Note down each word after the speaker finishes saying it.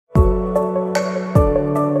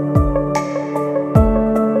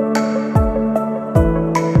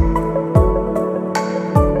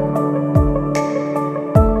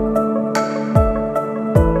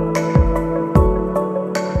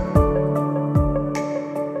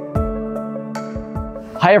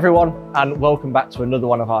Hi everyone, and welcome back to another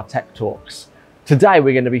one of our tech talks. Today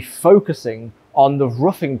we're going to be focusing on the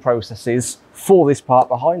roughing processes for this part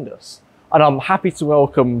behind us. And I'm happy to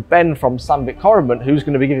welcome Ben from Sandvik Coromant, who's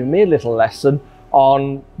going to be giving me a little lesson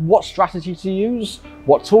on what strategy to use,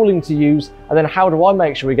 what tooling to use, and then how do I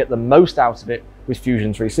make sure we get the most out of it with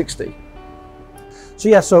Fusion 360.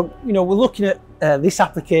 So we're looking at this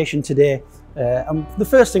application today, and the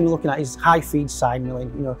first thing we're looking at is high feed side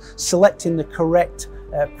milling. Selecting the correct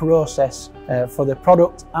process for the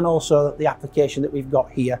product and also the application that we've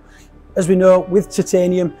got here. As we know, with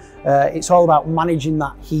titanium, it's all about managing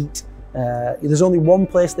that heat. There's only one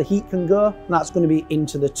place the heat can go, and that's going to be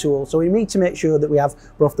into the tool. So we need to make sure that we have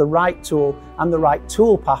both the right tool and the right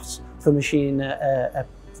tool paths for machining a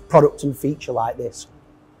product and feature like this.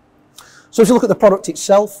 So if you look at the product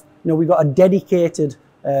itself, we've got a dedicated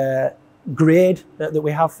grade that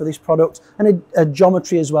we have for this product, and a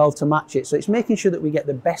geometry as well to match it. So it's making sure that we get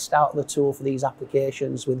the best out of the tool for these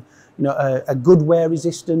applications with a good wear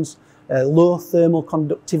resistance, low thermal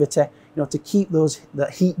conductivity, to keep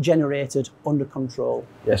that heat generated under control.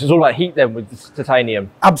 Yes, it's all about heat then with this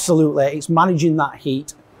titanium. Absolutely, it's managing that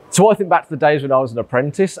heat. So I think back to the days when I was an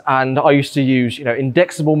apprentice and I used to use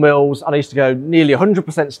indexable mills, and I used to go nearly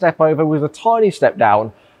 100% step over with a tiny step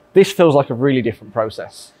down. This feels like a really different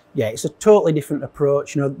process. Yeah, it's a totally different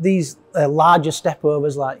approach. These larger step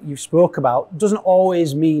overs like you spoke about doesn't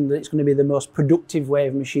always mean that it's going to be the most productive way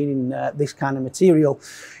of machining this kind of material.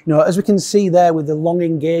 As we can see there with the long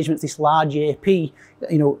engagements, this large AP,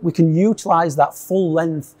 we can utilize that full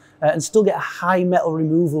length and still get a high metal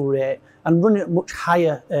removal rate and run at much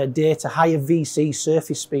higher data, higher VC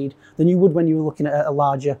surface speed than you would when you were looking at a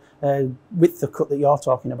larger width of cut that you're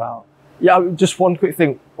talking about. Yeah, just one quick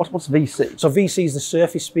thing. What's VC? So VC is the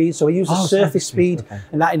surface speed. So we use the surface speed, okay.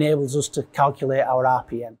 And that enables us to calculate our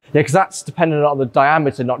RPM. Yeah, because that's dependent on the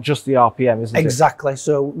diameter, not just the RPM, isn't it? Exactly.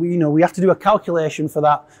 So we have to do a calculation for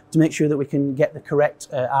that to make sure that we can get the correct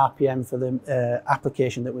RPM for the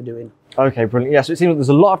application that we're doing. Okay, brilliant. Yeah, so it seems like there's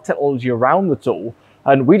a lot of technology around the tool,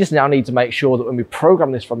 and we just now need to make sure that when we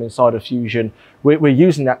program this from inside of Fusion, we're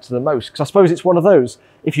using that to the most. Because I suppose it's one of those,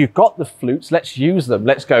 if you've got the flutes, let's use them.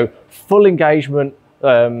 Let's go full engagement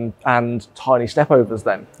and tiny step overs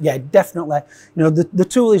then. Yeah, definitely. The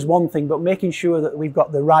tool is one thing, but making sure that we've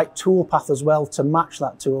got the right tool path as well to match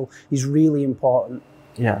that tool is really important.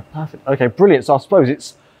 Yeah, perfect. Okay, brilliant. So I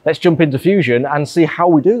suppose let's jump into Fusion and see how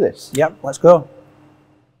we do this. Yep, let's go.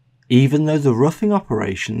 Even though the roughing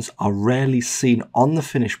operations are rarely seen on the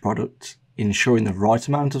finished product, ensuring the right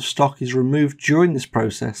amount of stock is removed during this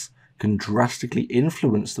process can drastically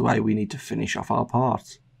influence the way we need to finish off our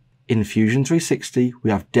part. In Fusion 360,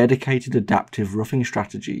 we have dedicated adaptive roughing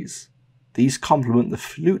strategies. These complement the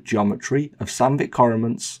flute geometry of Sandvik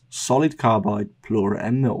Coromant's solid carbide Plura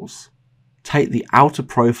M mills. Take the outer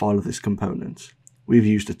profile of this component. We've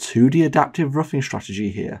used a 2D adaptive roughing strategy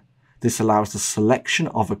here. This allows the selection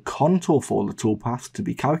of a contour for the toolpath to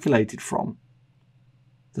be calculated from.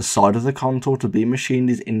 The side of the contour to be machined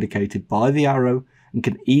is indicated by the arrow and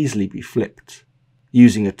can easily be flipped.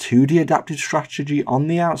 Using a 2D adaptive strategy on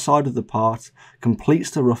the outside of the part completes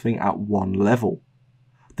the roughing at one level.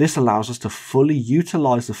 This allows us to fully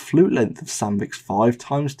utilise the flute length of Sandvik's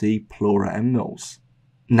 5xD Plura M mills.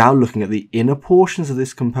 Now looking at the inner portions of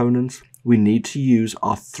this component, we need to use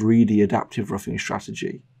our 3D adaptive roughing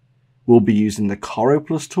strategy. We'll be using the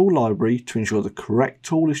CoroPlus tool library to ensure the correct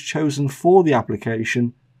tool is chosen for the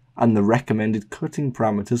application, and the recommended cutting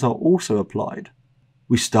parameters are also applied.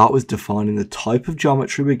 We start with defining the type of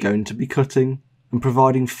geometry we're going to be cutting, and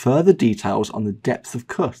providing further details on the depth of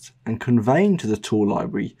cut, and conveying to the tool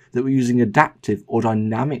library that we're using adaptive or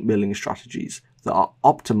dynamic milling strategies that are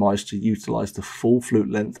optimized to utilize the full flute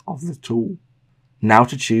length of the tool. Now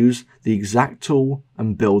to choose the exact tool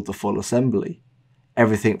and build the full assembly.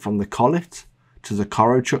 Everything from the collet to the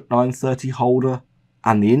CoroChuck 930 holder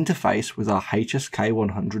and the interface with our HSK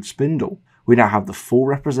 100 spindle. We now have the full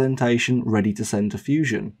representation ready to send to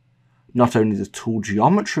Fusion. Not only the tool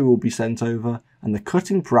geometry will be sent over and the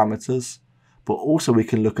cutting parameters, but also we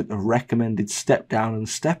can look at the recommended step down and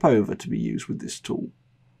step over to be used with this tool.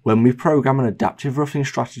 When we program an adaptive roughing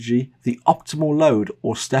strategy, the optimal load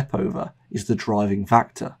or step over is the driving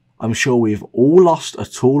factor. I'm sure we've all lost a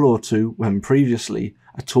tool or two when previously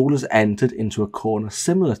a tool has entered into a corner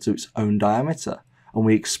similar to its own diameter and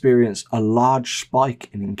we experience a large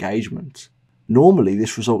spike in engagement. Normally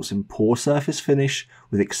this results in poor surface finish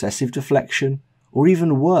with excessive deflection, or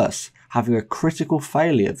even worse, having a critical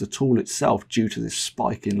failure of the tool itself due to this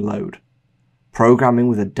spike in load. Programming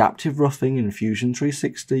with adaptive roughing in Fusion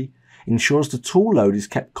 360 ensures the tool load is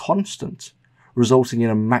kept constant, resulting in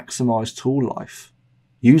a maximised tool life.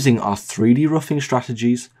 Using our 3D roughing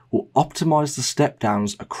strategies, we'll optimise the step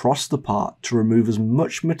downs across the part to remove as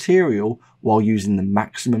much material while using the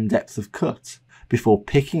maximum depth of cut, before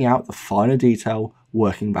picking out the finer detail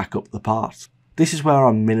working back up the part. This is where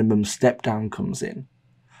our minimum step down comes in.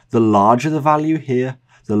 The larger the value here,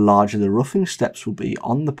 the larger the roughing steps will be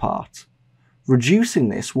on the part. Reducing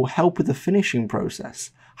this will help with the finishing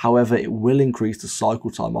process, however it will increase the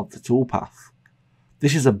cycle time of the toolpath.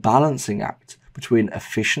 This is a balancing act between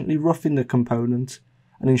efficiently roughing the component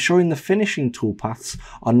and ensuring the finishing toolpaths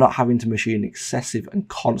are not having to machine excessive and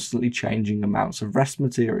constantly changing amounts of rest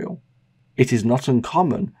material. It is not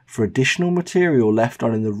uncommon for additional material left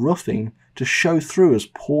on in the roughing to show through as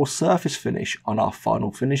poor surface finish on our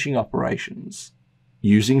final finishing operations.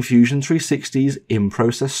 Using Fusion 360's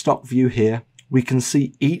in-process stock view here, we can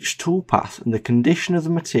see each toolpath and the condition of the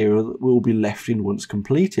material that will be left in once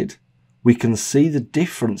completed. We can see the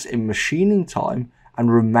difference in machining time and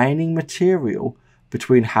remaining material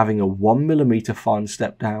between having a 1mm fine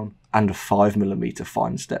step down and a 5mm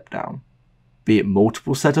fine step down. Be it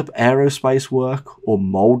multiple setup aerospace work or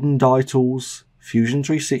mould and die tools, Fusion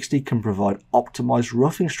 360 can provide optimised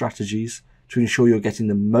roughing strategies to ensure you're getting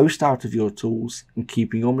the most out of your tools and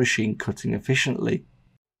keeping your machine cutting efficiently.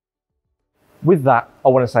 With that, I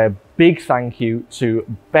want to say a big thank you to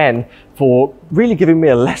Ben for really giving me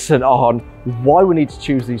a lesson on why we need to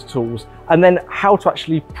choose these tools and then how to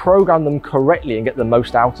actually program them correctly and get the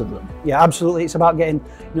most out of them. Yeah, absolutely. It's about getting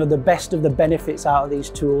the best of the benefits out of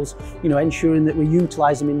these tools, ensuring that we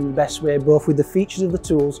utilise them in the best way, both with the features of the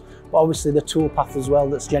tools, but obviously the toolpath as well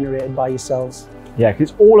that's generated by yourselves. Yeah,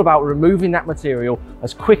 because it's all about removing that material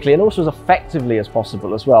as quickly and also as effectively as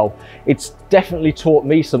possible as well. It's definitely taught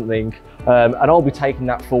me something, and I'll be taking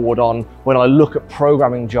that forward on when I look at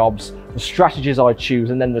programming jobs, the strategies I choose,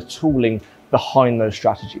 and then the tooling behind those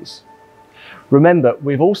strategies. Remember,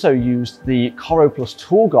 we've also used the CoroPlus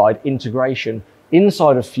tool guide integration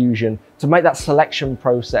inside of Fusion to make that selection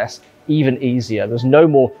process even easier. There's no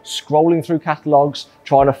more scrolling through catalogues,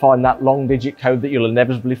 trying to find that long digit code that you'll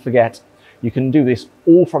inevitably forget. You can do this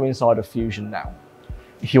all from inside of Fusion now.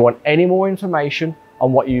 If you want any more information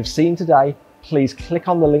on what you've seen today, please click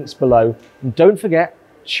on the links below. And don't forget,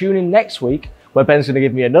 tune in next week where Ben's going to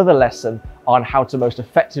give me another lesson on how to most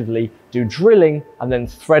effectively do drilling and then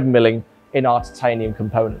thread milling in our titanium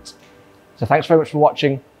components. So thanks very much for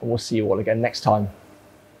watching, and we'll see you all again next time.